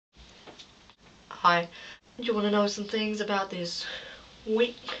Hi. Do you want to know some things about this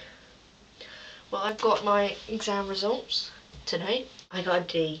week? Well, I've got my exam results today. I got a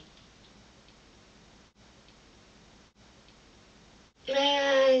D.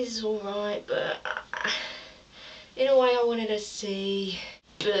 Yeah, it's alright, but in a way I wanted a C.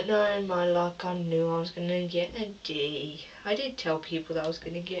 But knowing my luck, I knew I was going to get a D. I did tell people that I was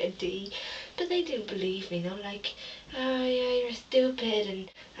going to get a D, but they didn't believe me. They were like, oh yeah, you're stupid,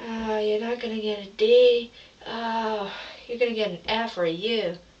 and oh, you're not going to get a D. Oh, you're going to get an F or a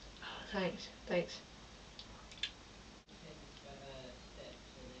U. Oh, thanks.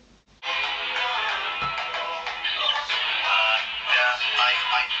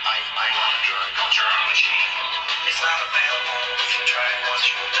 I want a drug culture machine. It's not available. If you try it once,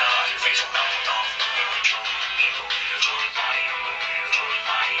 you will die. Your face will melt off.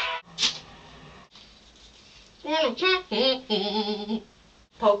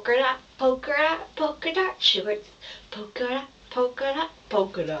 Polka dot, polka dot, polka dot shorts. Polka dot, polka dot,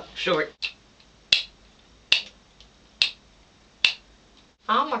 polka dot shorts.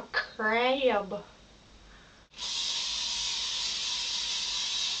 I'm a crab.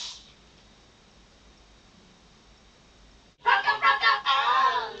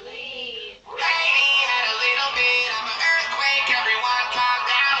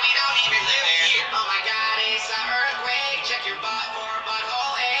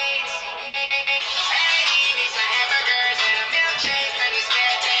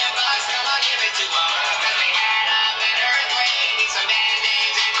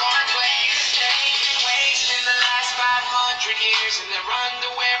 Years and their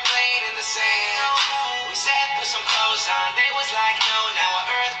underwear played in the sand. We said put some clothes on, they was like no, now an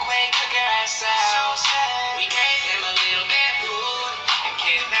earthquake took her ass out. We gave them a little bit food and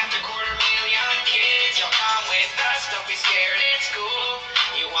kidnapped 250,000 kids. Y'all come with us, don't be scared, it's cool.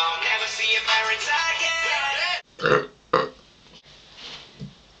 You won't never see your parents again.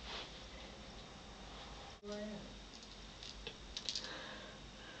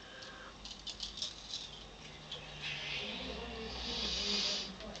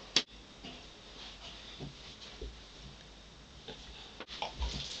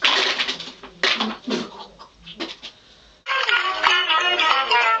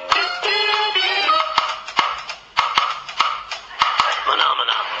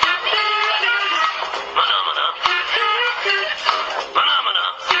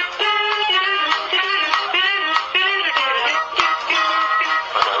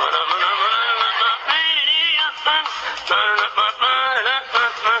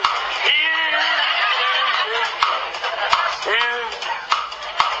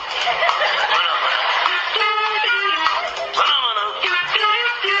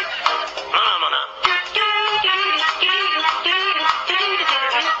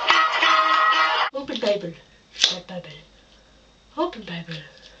 Open Bible, shut Bible. Open Bible,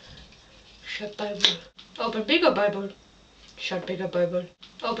 shut Bible. Open bigger Bible, shut bigger Bible.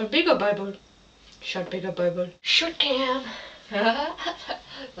 Open bigger Bible, shut bigger Bible. Short cam.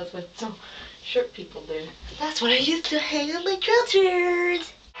 That's what some short people do. That's what I used to hang on my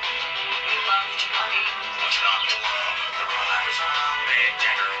trousers.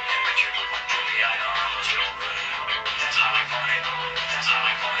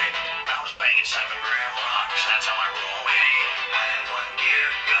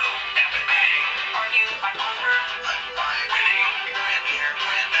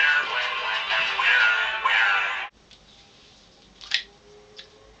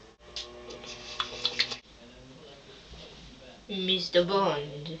 Mr.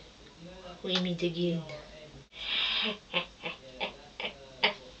 Bond, we meet again.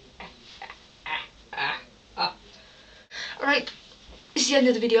 Alright, this is the end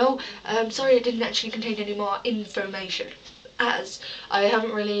of the video. Sorry it didn't actually contain any more information, as I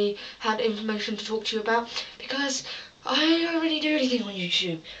haven't really had information to talk to you about, because I don't really do anything on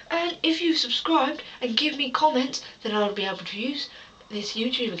YouTube. And if you subscribed and give me comments, then I'll be able to use this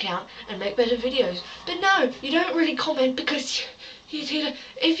YouTube account and make better videos. But no, you don't really comment, because if you don't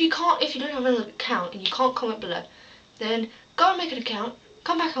have an account and you can't comment below, then go and make an account,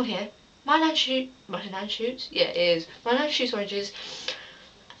 come back on here, my nan shoots, yeah it is, my nan shoots oranges,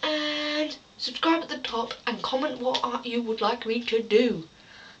 and subscribe at the top and comment what you would like me to do.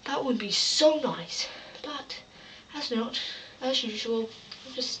 That would be so nice. But as not, as usual,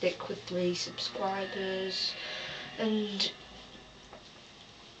 I'll just stick with 3 subscribers and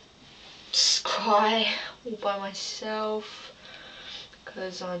just cry all by myself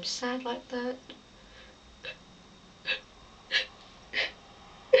because I'm sad like that.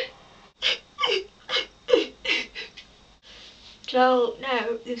 So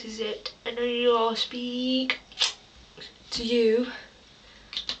now this is it, and then I'll speak to you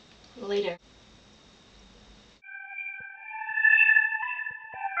later.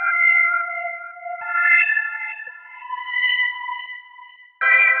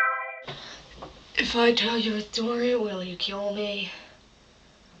 If I tell you a story, will you kill me?